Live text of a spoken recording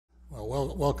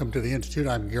Welcome to the Institute.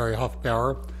 I'm Gary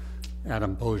Hoffbauer.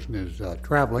 Adam Posen is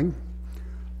traveling.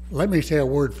 Let me say a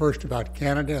word first about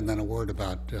Canada and then a word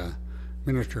about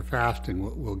Minister Fast, and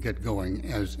we'll get going.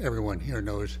 As everyone here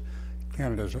knows,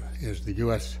 Canada is the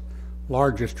U.S.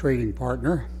 largest trading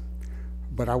partner,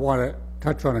 but I want to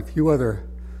touch on a few other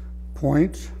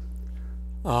points.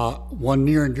 One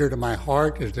near and dear to my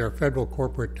heart is their federal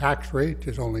corporate tax rate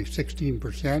is only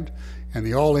 16%, and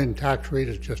the all-in tax rate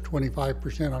is just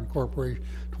 25% on corporations,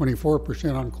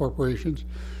 24% on corporations,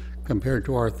 compared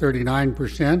to our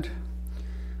 39%.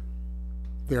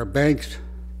 Their banks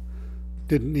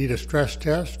didn't need a stress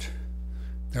test.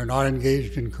 They're not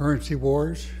engaged in currency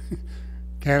wars.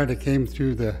 Canada came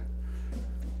through the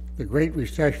Great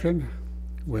Recession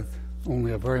with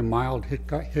only a very mild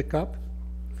hiccup.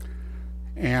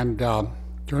 And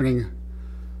turning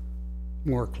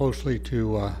more closely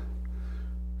to,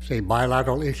 say,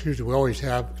 bilateral issues, we always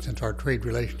have, since our trade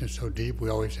relation is so deep, we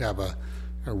always have a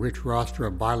rich roster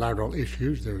of bilateral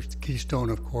issues. There's the Keystone,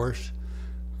 of course.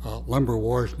 Lumber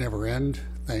wars never end,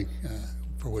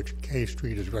 for which K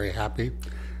Street is very happy.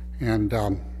 And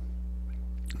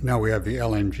now we have the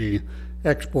LNG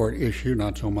export issue,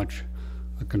 not so much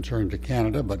a concern to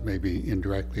Canada, but maybe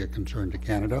indirectly a concern to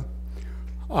Canada.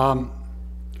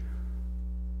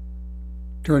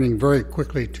 Turning very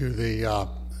quickly to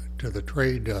the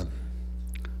trade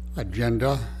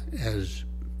agenda, as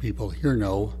people here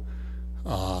know,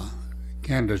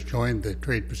 Canada's joined the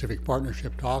Trade-Pacific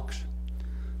Partnership talks.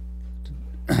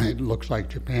 It looks like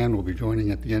Japan will be joining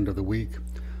at the end of the week.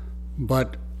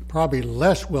 But probably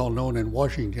less well known in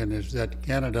Washington is that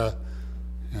Canada,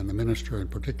 and the minister in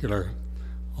particular,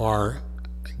 are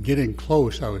getting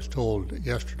close, I was told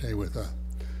yesterday with an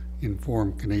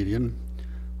informed Canadian,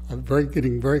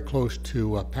 getting very close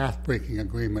to a path-breaking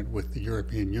agreement with the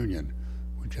European Union,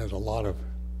 which has a lot of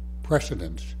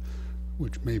precedents,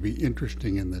 which may be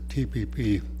interesting in the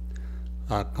TPP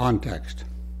context.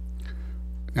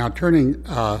 Now, turning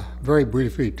very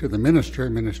briefly to the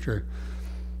Minister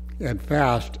Ed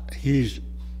Fast, he's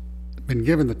been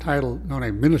given the title not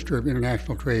a Minister of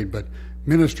International Trade, but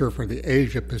Minister for the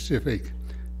Asia-Pacific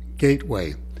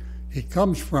Gateway. He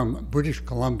comes from British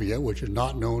Columbia, which is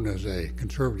not known as a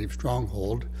conservative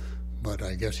stronghold, but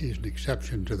I guess he's an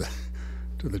exception to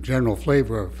the general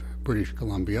flavor of British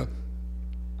Columbia.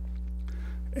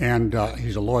 And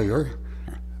he's a lawyer,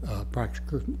 practiced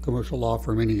commercial law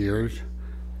for many years,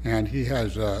 and he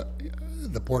has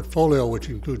the portfolio which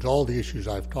includes all the issues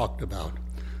I've talked about,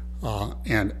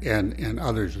 and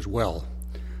others as well.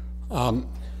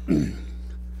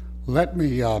 Let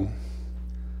me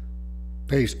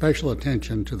pay special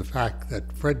attention to the fact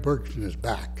that Fred Bergson is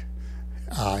back.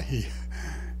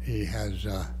 He has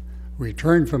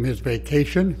returned from his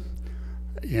vacation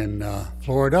in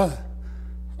Florida,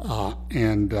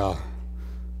 and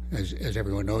as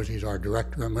everyone knows, he's our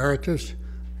Director Emeritus.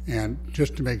 And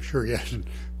just to make sure he hasn't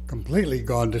completely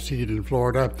gone to seed in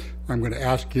Florida, I'm going to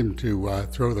ask him to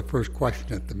throw the first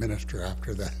question at the minister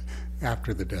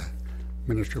after the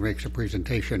minister makes a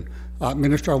presentation.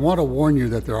 Minister, I want to warn you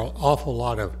that there are an awful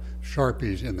lot of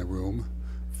Sharpies in the room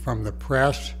from the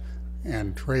press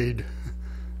and trade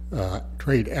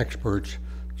experts,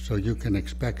 so you can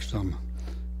expect some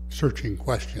searching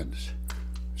questions.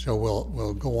 So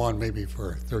we'll go on maybe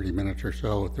for 30 minutes or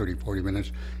so, 30, 40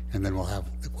 minutes, and then we'll have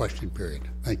the question period.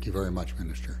 Thank you very much,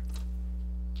 Minister.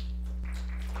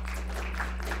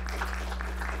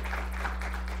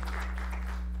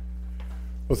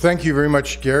 Well, thank you very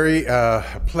much, Gary.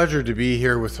 A pleasure to be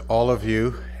here with all of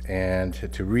you and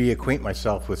to reacquaint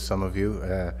myself with some of you,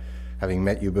 having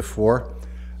met you before.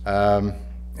 And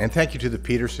thank you to the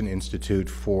Peterson Institute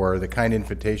for the kind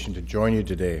invitation to join you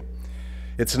today.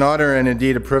 It's an honor and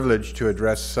indeed a privilege to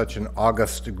address such an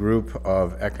august group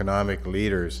of economic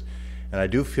leaders. And I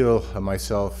do feel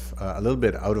myself a little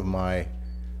bit out of my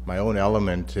own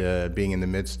element, being in the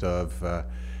midst of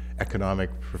economic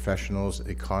professionals,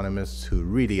 economists who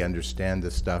really understand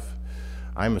this stuff.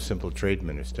 I'm a simple trade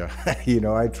minister.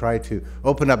 I try to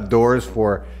open up doors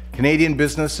for Canadian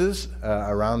businesses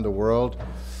around the world.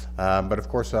 But of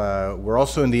course, we're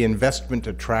also in the investment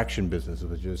attraction business,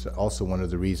 which is also one of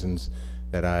the reasons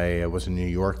that I was in New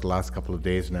York the last couple of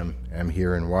days, and I'm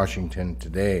here in Washington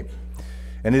today.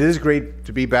 And it is great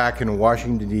to be back in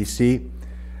Washington, D.C.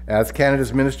 As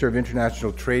Canada's Minister of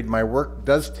International Trade, my work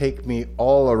does take me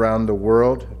all around the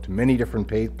world to many different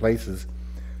places.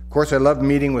 Of course, I love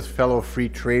meeting with fellow free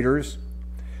traders,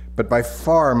 but by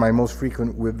far my most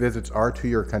frequent visits are to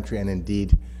your country and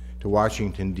indeed to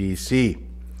Washington, D.C.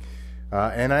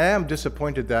 And I am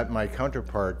disappointed that my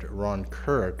counterpart, Ron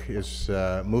Kirk, is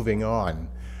moving on.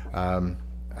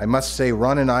 I must say,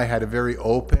 Ron and I had a very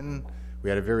open, we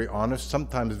had a very honest,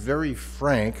 sometimes very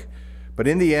frank, but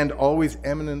in the end, always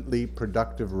eminently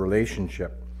productive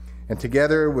relationship. And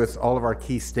together with all of our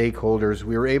key stakeholders,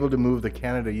 we were able to move the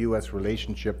Canada-US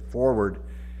relationship forward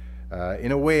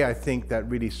in a way I think that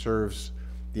really serves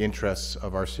the interests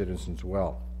of our citizens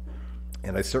well.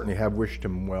 And I certainly have wished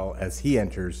him well as he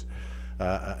enters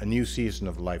a new season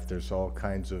of life. There's all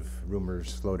kinds of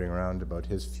rumors floating around about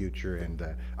his future, and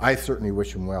I certainly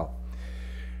wish him well.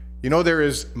 You know, there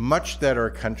is much that our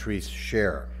countries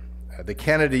share. The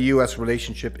Canada-US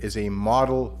relationship is a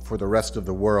model for the rest of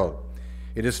the world.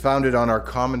 It is founded on our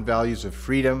common values of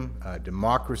freedom,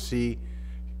 democracy,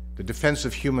 the defense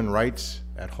of human rights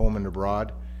at home and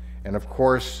abroad, and of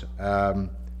course,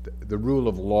 the rule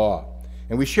of law.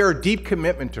 And we share a deep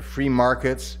commitment to free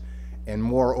markets and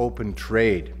more open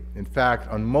trade. In fact,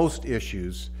 on most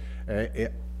issues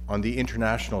on the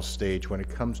international stage when it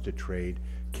comes to trade,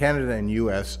 Canada and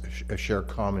US share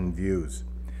common views.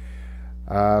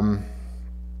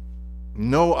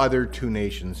 No other two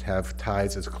nations have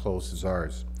ties as close as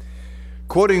ours.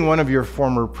 Quoting one of your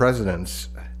former presidents,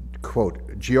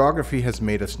 quote, "Geography has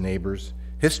made us neighbors,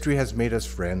 history has made us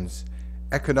friends,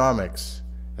 economics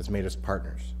has made us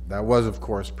partners." That was, of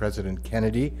course, President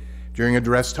Kennedy during an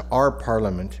address to our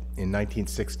Parliament in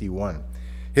 1961.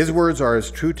 His words are as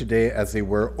true today as they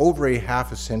were over a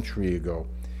half a century ago.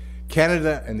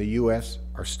 Canada and the US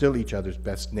are still each other's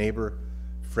best neighbor,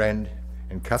 friend,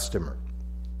 and customer.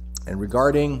 And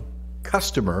regarding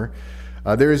customer,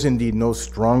 there is indeed no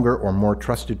stronger or more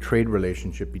trusted trade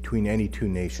relationship between any two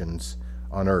nations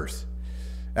on earth.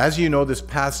 As you know, this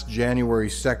past January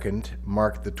 2nd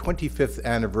marked the 25th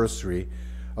anniversary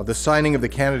of the signing of the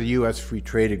Canada-US Free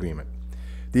Trade Agreement.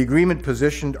 The agreement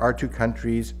positioned our two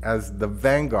countries as the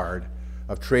vanguard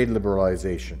of trade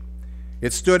liberalization.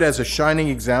 It stood as a shining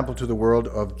example to the world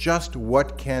of just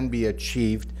what can be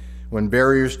achieved when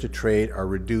barriers to trade are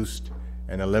reduced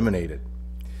and eliminated.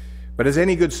 But as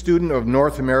any good student of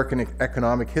North American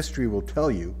economic history will tell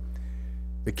you,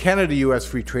 the Canada-US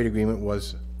Free Trade Agreement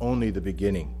was only the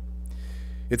beginning.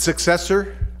 Its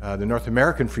successor, the North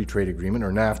American Free Trade Agreement,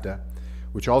 or NAFTA,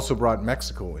 which also brought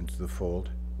Mexico into the fold,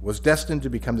 was destined to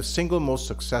become the single most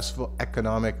successful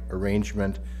economic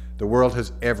arrangement the world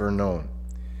has ever known.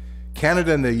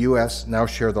 Canada and the US now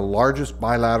share the largest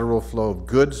bilateral flow of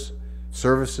goods,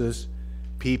 services,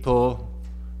 people,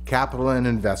 capital, and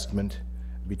investment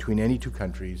between any two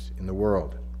countries in the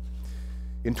world.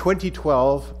 In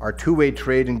 2012, our two-way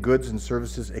trade in goods and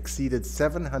services exceeded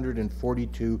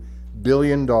 $742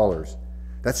 billion.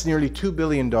 That's nearly $2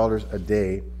 billion a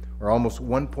day, or almost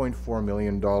 $1.4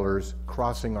 million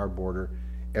crossing our border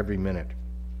every minute.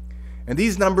 And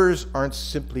these numbers aren't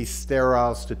simply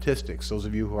sterile statistics. Those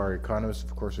of you who are economists,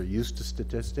 of course, are used to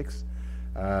statistics.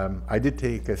 I did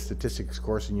take a statistics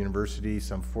course in university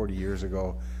some 40 years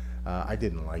ago. I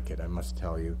didn't like it, I must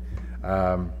tell you.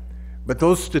 But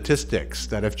those statistics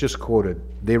that I've just quoted,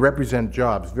 they represent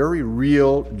jobs, very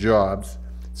real jobs,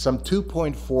 some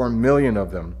 2.4 million of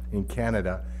them in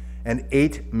Canada and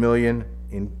 8 million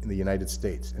in the United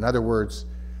States. In other words,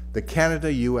 the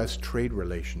Canada-US trade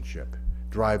relationship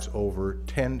drives over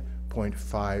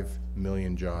 10.5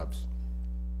 million jobs.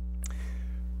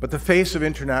 But the face of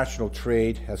international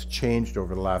trade has changed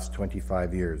over the last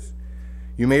 25 years.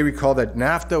 You may recall that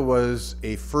NAFTA was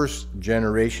a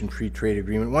first-generation free trade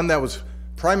agreement, one that was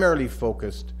primarily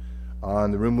focused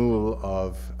on the removal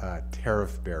of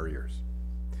tariff barriers.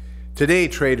 Today,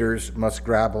 traders must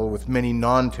grapple with many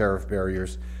non-tariff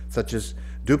barriers, such as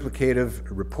duplicative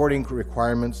reporting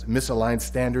requirements, misaligned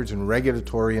standards and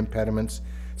regulatory impediments,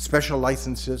 special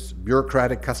licenses,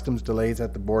 bureaucratic customs delays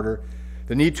at the border,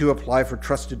 the need to apply for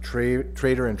trusted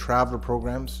trader and traveler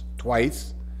programs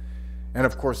twice, and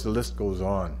of course the list goes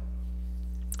on.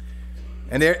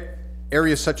 And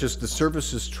areas such as the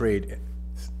services trade,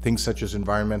 things such as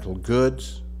environmental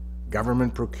goods,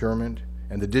 government procurement,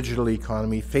 and the digital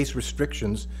economy face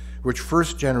restrictions which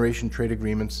first-generation trade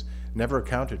agreements never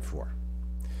accounted for.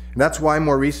 And that's why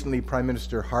more recently Prime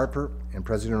Minister Harper and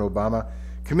President Obama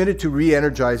committed to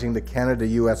re-energizing the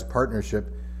Canada-US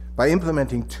partnership by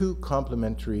implementing two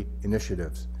complementary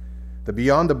initiatives, the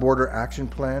Beyond the Border Action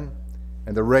Plan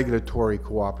and the Regulatory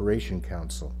Cooperation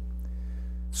Council.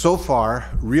 So far,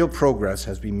 real progress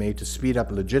has been made to speed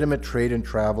up legitimate trade and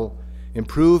travel,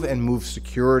 improve and move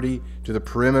security to the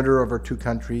perimeter of our two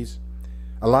countries,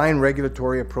 align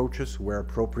regulatory approaches where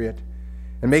appropriate,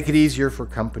 and make it easier for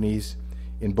companies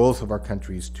in both of our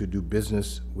countries to do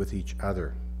business with each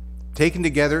other. Taken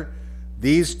together,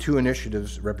 these two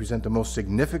initiatives represent the most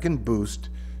significant boost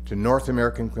to North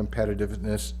American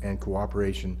competitiveness and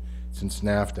cooperation since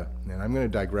NAFTA. And I'm going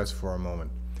to digress for a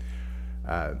moment.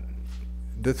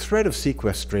 The threat of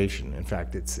sequestration, in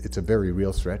fact, it's a very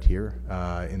real threat here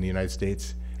in the United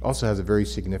States. It also has a very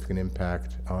significant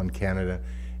impact on Canada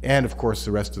and, of course,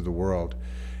 the rest of the world.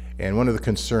 And one of the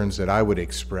concerns that I would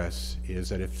express is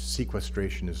that if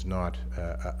sequestration is not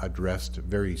addressed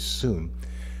very soon,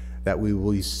 that we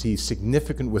will see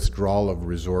significant withdrawal of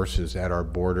resources at our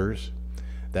borders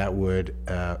that would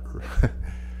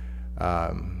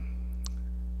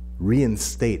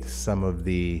reinstate some of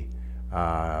the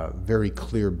very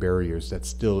clear barriers that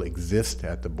still exist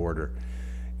at the border.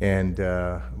 And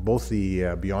both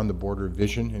the Beyond the Border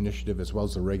Vision Initiative as well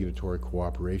as the Regulatory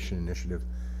Cooperation Initiative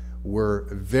were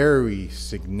very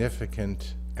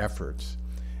significant efforts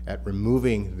at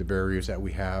removing the barriers that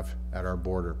we have at our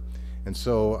border. And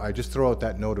so I just throw out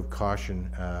that note of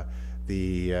caution.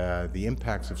 The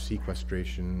impacts of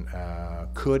sequestration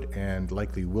could and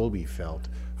likely will be felt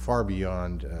far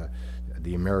beyond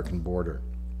the American border.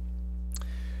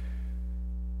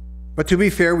 But to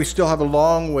be fair, we still have a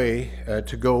long way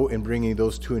to go in bringing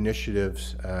those two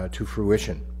initiatives to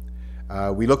fruition.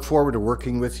 We look forward to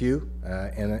working with you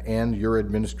and your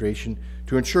administration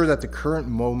to ensure that the current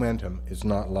momentum is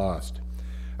not lost.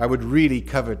 I would really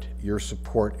covet your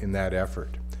support in that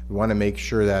effort. We want to make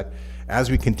sure that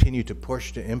as we continue to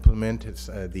push to implement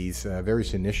these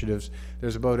various initiatives,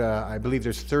 there's about, I believe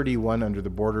there's 31 under the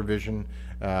Border Vision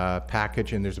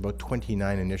package, and there's about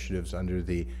 29 initiatives under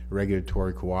the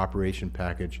Regulatory Cooperation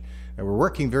package. And we're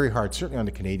working very hard, certainly on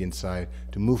the Canadian side,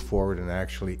 to move forward and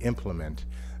actually implement.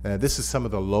 This is some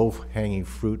of the low-hanging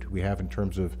fruit we have in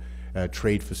terms of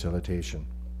trade facilitation.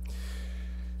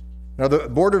 Now, the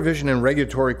Border Vision and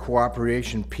Regulatory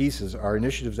Cooperation pieces are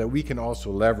initiatives that we can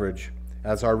also leverage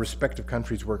as our respective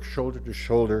countries work shoulder to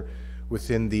shoulder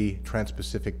within the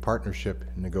Trans-Pacific Partnership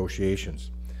negotiations.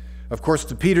 Of course,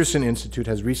 the Peterson Institute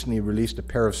has recently released a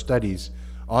pair of studies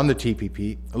on the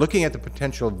TPP, looking at the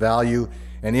potential value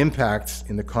and impacts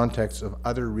in the context of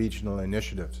other regional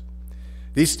initiatives.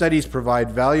 These studies provide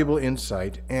valuable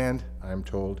insight and, I'm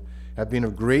told, have been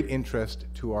of great interest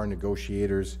to our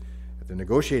negotiators at the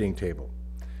negotiating table.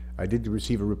 I did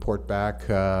receive a report back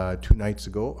 2 nights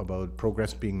ago about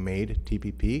progress being made at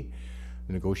TPP.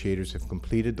 The negotiators have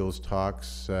completed those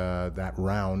talks, that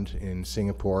round in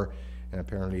Singapore, and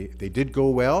apparently they did go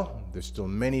well. There's still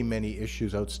many, many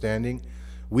issues outstanding.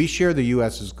 We share the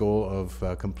U.S.'s goal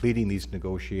of completing these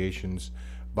negotiations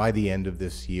by the end of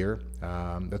this year.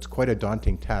 That's quite a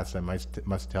daunting task, I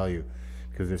must tell you,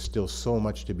 because there's still so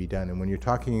much to be done. And when you're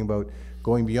talking about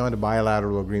going beyond a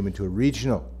bilateral agreement to a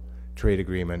regional trade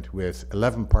agreement with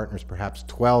 11 partners, perhaps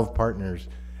 12 partners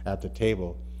at the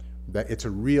table, that it's a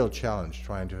real challenge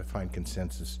trying to find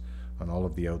consensus on all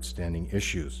of the outstanding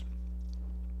issues.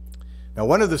 Now,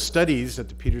 one of the studies that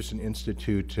the Peterson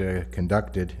Institute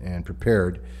conducted and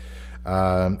prepared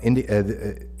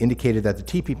indicated that the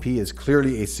TPP is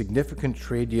clearly a significant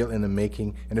trade deal in the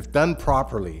making, and if done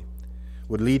properly,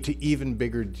 would lead to even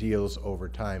bigger deals over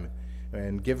time.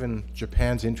 And given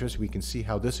Japan's interest, we can see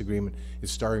how this agreement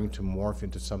is starting to morph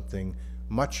into something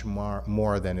much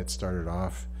more than it started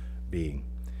off being.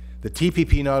 The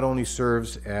TPP not only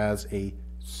serves as a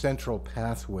central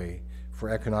pathway for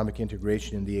economic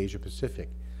integration in the Asia-Pacific,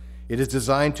 it is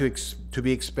designed to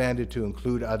be expanded to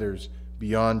include others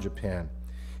beyond Japan.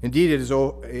 Indeed, it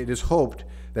is hoped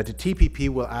that the TPP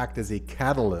will act as a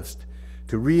catalyst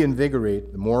to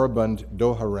reinvigorate the moribund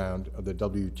Doha round of the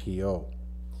WTO.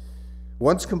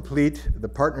 Once complete, the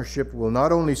partnership will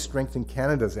not only strengthen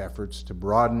Canada's efforts to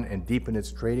broaden and deepen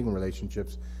its trading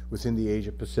relationships within the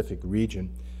Asia-Pacific region,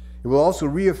 it will also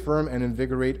reaffirm and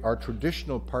invigorate our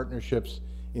traditional partnerships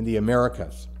in the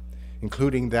Americas,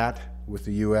 including that with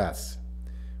the U.S.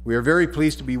 We are very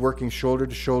pleased to be working shoulder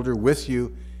to shoulder with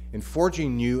you in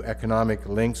forging new economic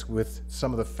links with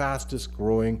some of the fastest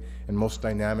growing and most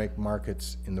dynamic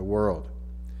markets in the world.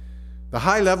 The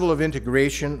high level of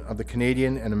integration of the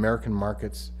Canadian and American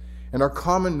markets and our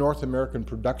common North American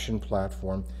production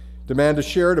platform demand a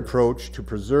shared approach to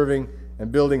preserving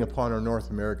and building upon our North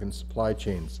American supply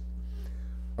chains.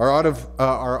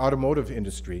 Our automotive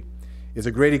industry is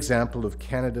a great example of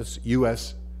Canada's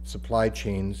U.S. supply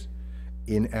chains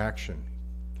in action.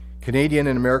 Canadian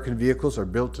and American vehicles are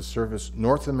built to service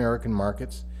North American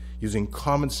markets using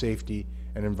common safety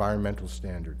and environmental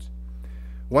standards.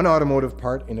 One automotive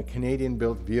part in a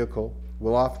Canadian-built vehicle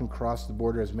will often cross the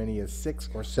border as many as 6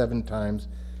 or 7 times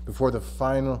before the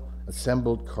final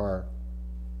assembled car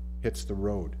hits the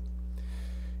road.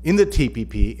 In the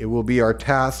TPP, it will be our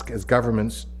task as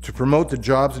governments to promote the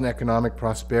jobs and economic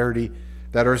prosperity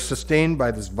that are sustained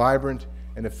by this vibrant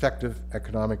and effective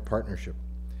economic partnership.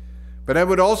 But I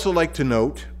would also like to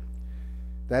note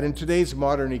that in today's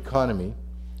modern economy,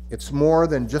 it's more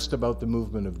than just about the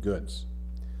movement of goods.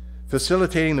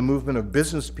 Facilitating the movement of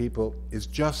business people is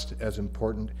just as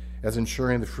important as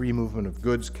ensuring the free movement of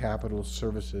goods, capital,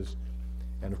 services,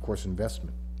 and of course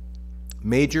investment.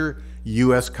 Major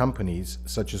US companies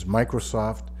such as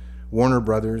Microsoft, Warner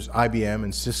Brothers, IBM,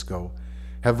 and Cisco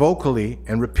have vocally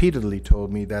and repeatedly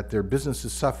told me that their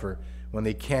businesses suffer when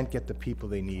they can't get the people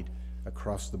they need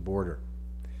across the border.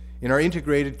 In our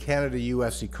integrated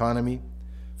Canada-US economy,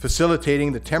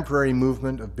 facilitating the temporary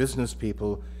movement of business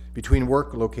people between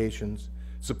work locations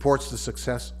supports the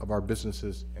success of our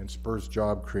businesses and spurs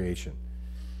job creation.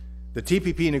 The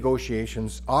TPP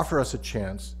negotiations offer us a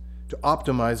chance to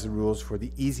optimize the rules for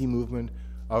the easy movement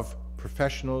of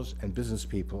professionals and business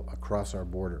people across our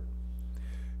border.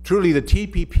 Truly, the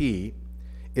TPP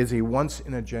is a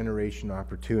once-in-a-generation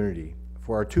opportunity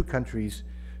for our two countries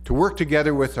to work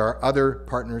together with our other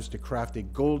partners to craft a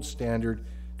gold standard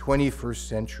 21st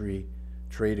century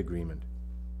trade agreement.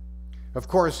 Of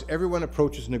course, everyone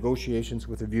approaches negotiations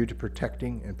with a view to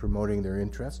protecting and promoting their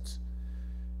interests,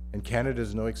 and Canada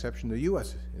is no exception. The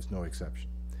US is no exception.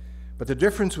 But the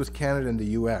difference with Canada and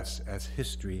the US, as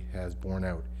history has borne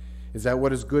out, is that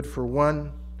what is good for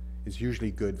one is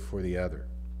usually good for the other,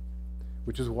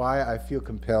 which is why I feel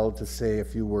compelled to say a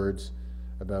few words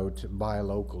about Buy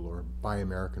Local or Buy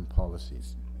American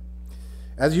policies.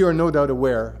 As you are no doubt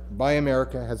aware, Buy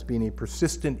America has been a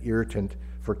persistent irritant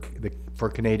for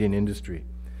Canadian industry.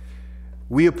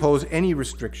 We oppose any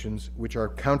restrictions which are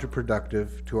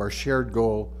counterproductive to our shared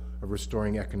goal of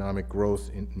restoring economic growth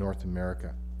in North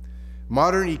America.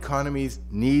 Modern economies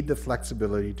need the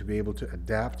flexibility to be able to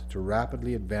adapt to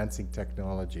rapidly advancing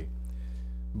technology.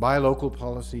 Buy local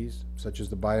policies, such as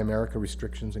the Buy America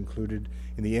restrictions included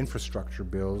in the infrastructure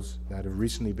bills that have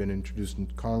recently been introduced in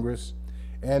Congress,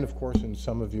 and of course in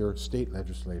some of your state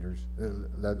legislatures,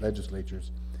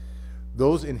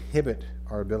 those inhibit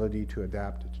our ability to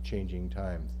adapt to changing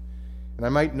times. And I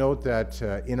might note that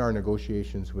in our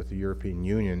negotiations with the European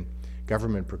Union,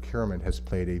 government procurement has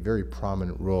played a very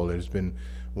prominent role. It has been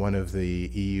one of the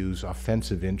EU's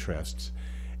offensive interests,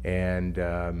 and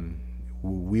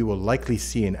we will likely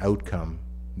see an outcome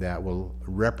that will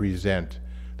represent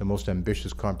the most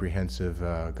ambitious, comprehensive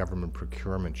government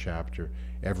procurement chapter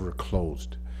ever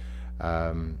closed.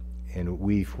 And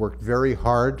we've worked very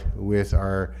hard with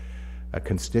our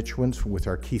constituents, with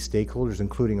our key stakeholders,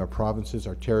 including our provinces,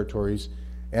 our territories,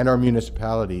 and our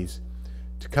municipalities,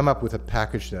 to come up with a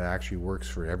package that actually works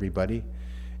for everybody.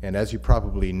 And as you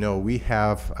probably know, we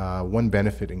have one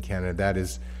benefit in Canada, that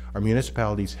is our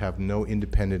municipalities have no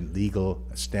independent legal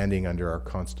standing under our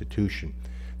Constitution.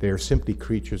 They are simply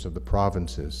creatures of the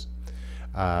provinces.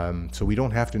 So we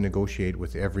don't have to negotiate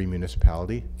with every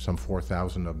municipality, some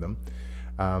 4,000 of them.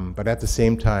 But at the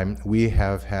same time, we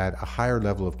have had a higher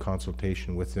level of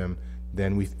consultation with them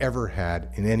than we've ever had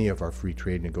in any of our free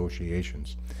trade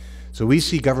negotiations. So we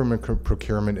see government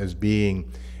procurement as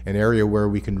being an area where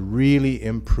we can really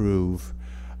improve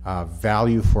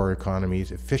value for our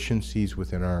economies, efficiencies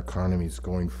within our economies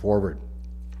going forward.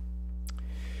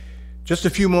 Just a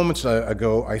few moments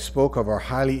ago, I spoke of our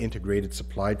highly integrated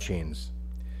supply chains.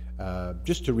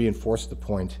 Just to reinforce the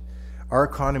point, our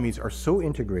economies are so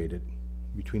integrated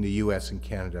between the US and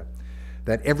Canada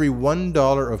that every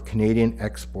 $1 of Canadian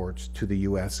exports to the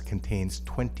US contains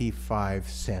 25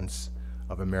 cents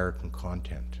of American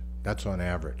content. That's on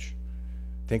average.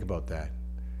 Think about that.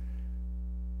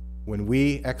 When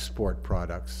we export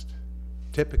products,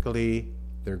 typically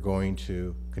they're going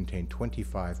to contain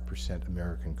 25%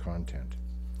 American content.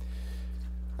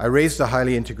 I raised the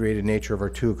highly integrated nature of our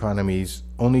two economies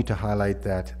only to highlight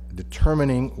that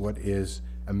determining what is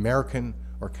American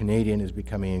or Canadian is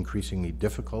becoming increasingly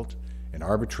difficult and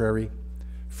arbitrary.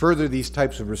 Further, these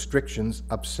types of restrictions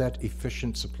upset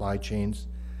efficient supply chains,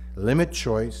 limit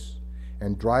choice,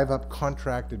 and drive up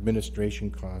contract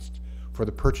administration costs for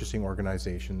the purchasing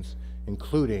organizations,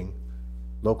 including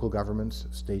local governments,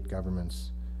 state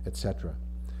governments, etc.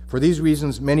 For these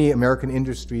reasons, many American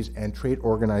industries and trade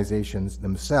organizations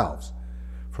themselves,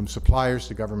 from suppliers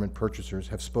to government purchasers,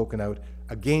 have spoken out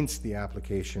against the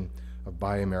application of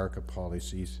Buy America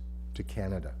policies to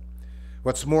Canada.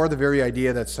 What's more, the very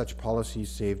idea that such policies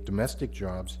save domestic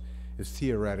jobs is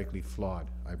theoretically flawed,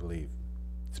 I believe,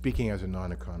 speaking as a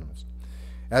non-economist.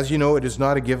 As you know, it is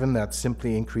not a given that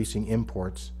simply increasing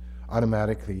imports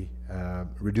automatically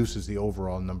reduces the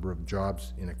overall number of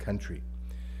jobs in a country.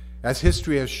 As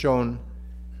history has shown,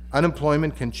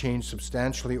 unemployment can change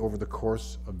substantially over the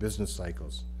course of business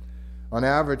cycles. On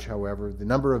average, however, the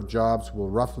number of jobs will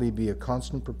roughly be a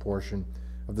constant proportion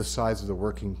of the size of the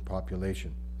working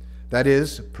population. That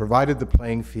is, provided the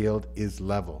playing field is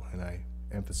level, and I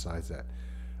emphasize that,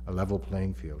 a level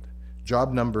playing field.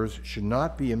 Job numbers should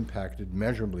not be impacted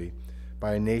measurably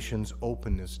by a nation's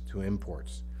openness to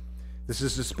imports. This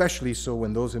is especially so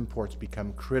when those imports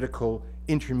become critical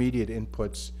intermediate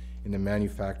inputs in the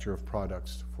manufacture of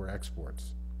products for export.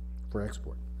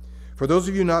 For those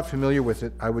of you not familiar with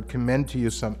it, I would commend to you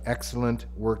some excellent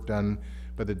work done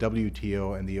by the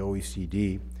WTO and the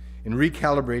OECD in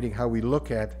recalibrating how we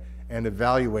look at and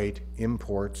evaluate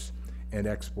imports and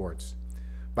exports.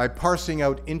 By parsing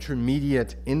out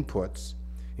intermediate inputs,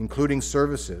 including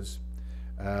services,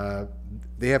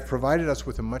 they have provided us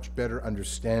with a much better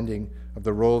understanding of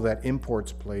the role that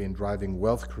imports play in driving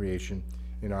wealth creation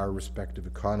in our respective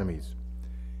economies.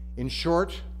 In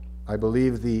short, I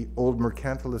believe the old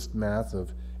mercantilist math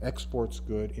of exports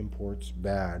good, imports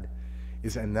bad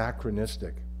is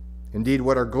anachronistic. Indeed,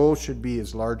 what our goal should be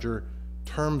is larger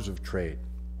terms of trade.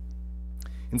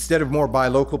 Instead of more buy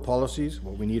local policies,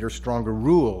 what we need are stronger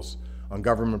rules on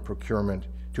government procurement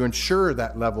to ensure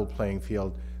that level playing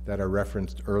field that I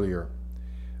referenced earlier,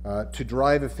 to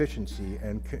drive efficiency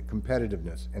and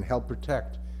competitiveness and help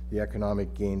protect the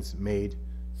economic gains made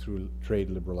through trade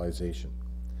liberalization.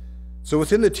 So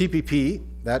within the TPP,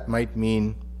 that might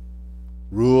mean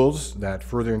rules that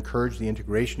further encourage the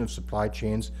integration of supply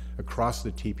chains across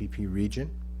the TPP region.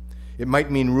 It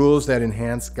might mean rules that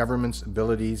enhance governments'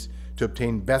 abilities to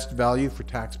obtain best value for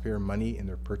taxpayer money in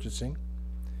their purchasing.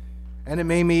 And it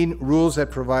may mean rules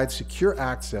that provide secure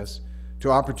access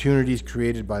to opportunities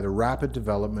created by the rapid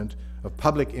development of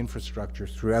public infrastructure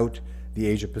throughout the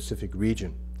Asia-Pacific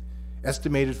region.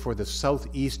 Estimated for the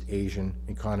Southeast Asian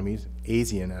economies,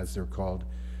 ASEAN as they're called,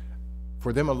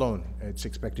 for them alone, it's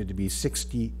expected to be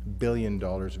 $60 billion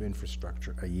of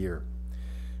infrastructure a year.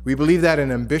 We believe that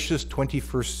an ambitious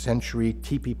 21st century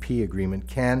TPP agreement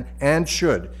can and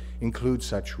should include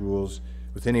such rules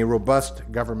within a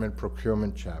robust government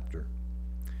procurement chapter.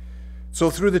 So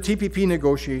through the TPP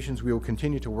negotiations, we will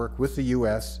continue to work with the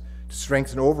U.S. to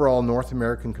strengthen overall North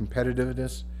American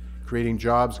competitiveness, creating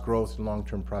jobs, growth, and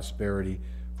long-term prosperity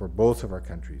for both of our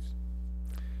countries.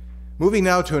 Moving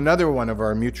now to another one of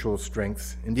our mutual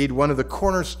strengths, indeed one of the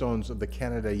cornerstones of the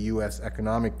Canada-U.S.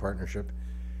 economic partnership,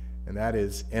 and that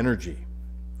is energy.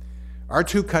 Our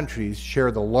two countries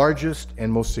share the largest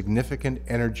and most significant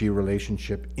energy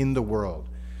relationship in the world,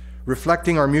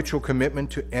 reflecting our mutual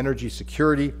commitment to energy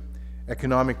security,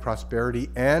 economic prosperity,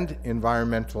 and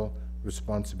environmental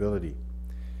responsibility.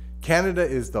 Canada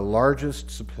is the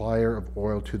largest supplier of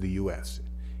oil to the U.S.,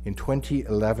 in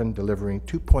 2011 delivering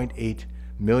 2.8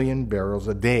 million barrels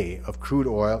a day of crude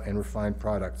oil and refined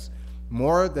products,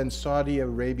 more than Saudi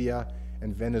Arabia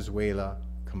and Venezuela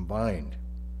combined.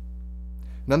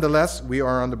 Nonetheless, we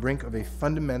are on the brink of a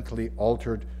fundamentally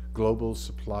altered global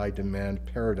supply-demand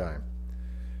paradigm.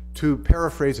 To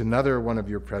paraphrase another one of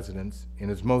your presidents, in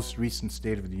his most recent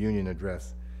State of the Union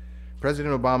address,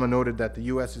 President Obama noted that the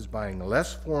U.S. is buying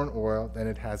less foreign oil than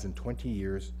it has in 20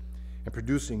 years and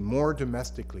producing more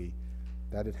domestically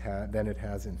than it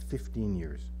has in 15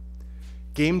 years.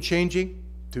 Game-changing,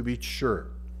 to be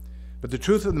sure. But the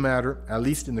truth of the matter, at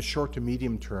least in the short to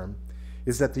medium term,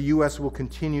 is that the U.S. will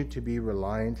continue to be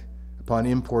reliant upon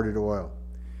imported oil.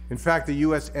 In fact, the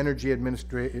U.S. Energy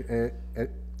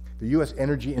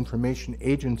Information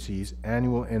Agency's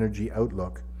annual energy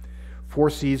outlook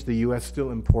foresees the U.S.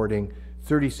 still importing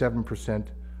 37%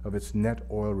 of its net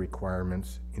oil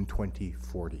requirements in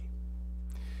 2040.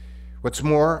 What's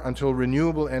more, until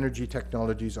renewable energy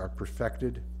technologies are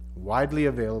perfected, widely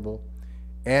available,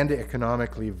 and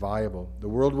economically viable, the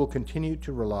world will continue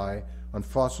to rely on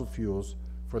fossil fuels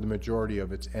for the majority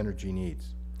of its energy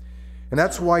needs. And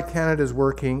that's why Canada is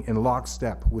working in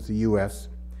lockstep with the U.S.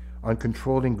 on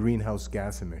controlling greenhouse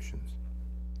gas emissions.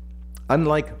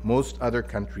 Unlike most other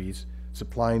countries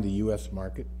supplying the U.S.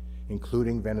 market,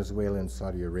 including Venezuela and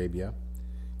Saudi Arabia,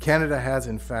 Canada has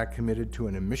in fact committed to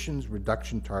an emissions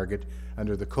reduction target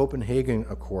under the Copenhagen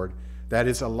Accord that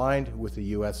is aligned with the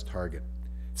U.S. target,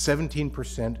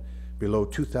 17% below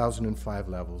 2005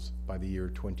 levels by the year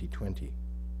 2020.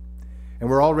 And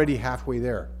we're already halfway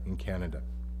there in Canada.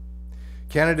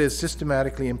 Canada is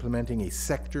systematically implementing a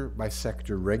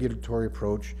sector-by-sector regulatory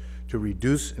approach to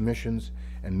reduce emissions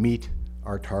and meet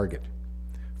our target.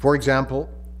 For example,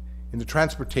 in the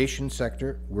transportation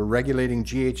sector, we're regulating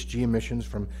GHG emissions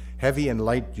from heavy and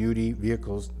light-duty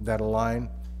vehicles that align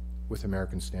with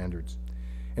American standards.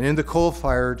 And in the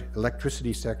coal-fired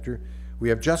electricity sector, we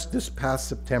have just this past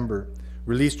September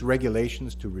released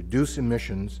regulations to reduce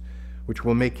emissions, which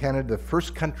will make Canada the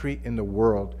first country in the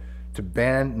world to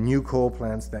ban new coal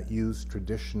plants that use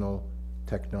traditional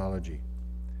technology.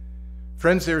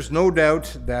 Friends, there's no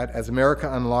doubt that as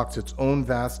America unlocks its own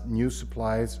vast new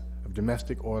supplies of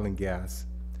domestic oil and gas,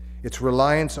 its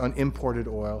reliance on imported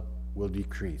oil will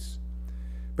decrease.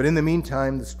 But in the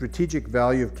meantime, the strategic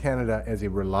value of Canada as a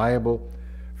reliable,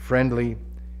 friendly,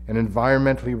 and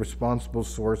environmentally responsible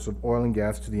source of oil and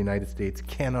gas to the United States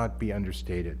cannot be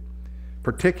understated,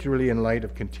 particularly in light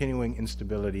of continuing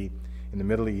instability in the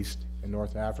Middle East and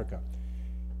North Africa.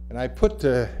 And I put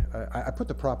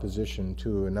the proposition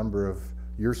to a number of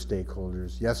your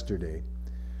stakeholders yesterday,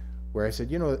 where I said,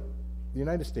 you know, the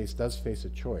United States does face a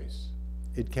choice.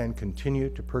 It can continue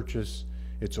to purchase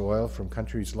its oil from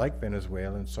countries like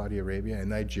Venezuela and Saudi Arabia and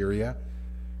Nigeria,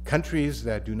 countries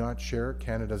that do not share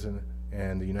Canada's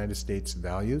and the United States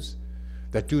values,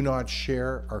 that do not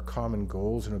share our common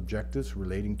goals and objectives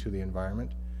relating to the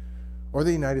environment, or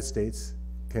the United States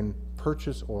can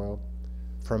purchase oil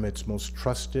from its most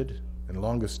trusted and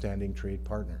longest-standing trade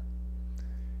partner.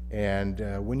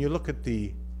 And when you look at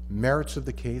the merits of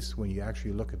the case, when you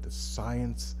actually look at the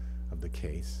science of the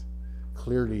case,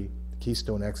 clearly the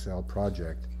Keystone XL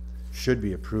project should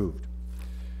be approved.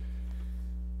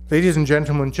 Ladies and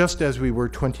gentlemen, just as we were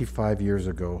 25 years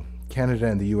ago, Canada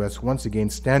and the US once again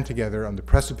stand together on the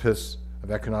precipice of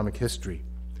economic history.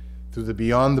 Through the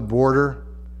beyond the border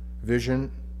vision,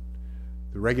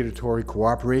 the regulatory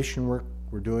cooperation work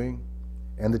we're doing,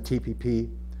 and the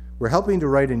TPP, we're helping to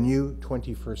write a new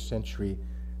 21st century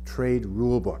trade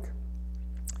rulebook.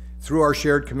 Through our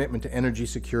shared commitment to energy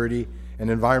security and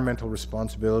environmental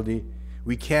responsibility,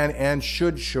 we can and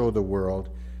should show the world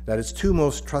that its two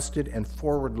most trusted and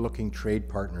forward-looking trade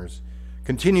partners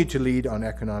continue to lead on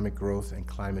economic growth and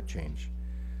climate change.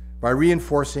 By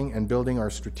reinforcing and building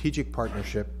our strategic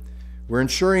partnership, we're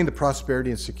ensuring the prosperity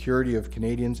and security of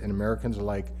Canadians and Americans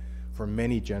alike for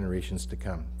many generations to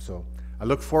come. So I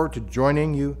look forward to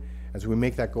joining you as we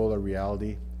make that goal a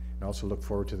reality, and also look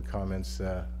forward to the comments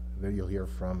that you'll hear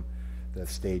from the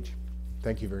stage.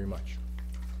 Thank you very much.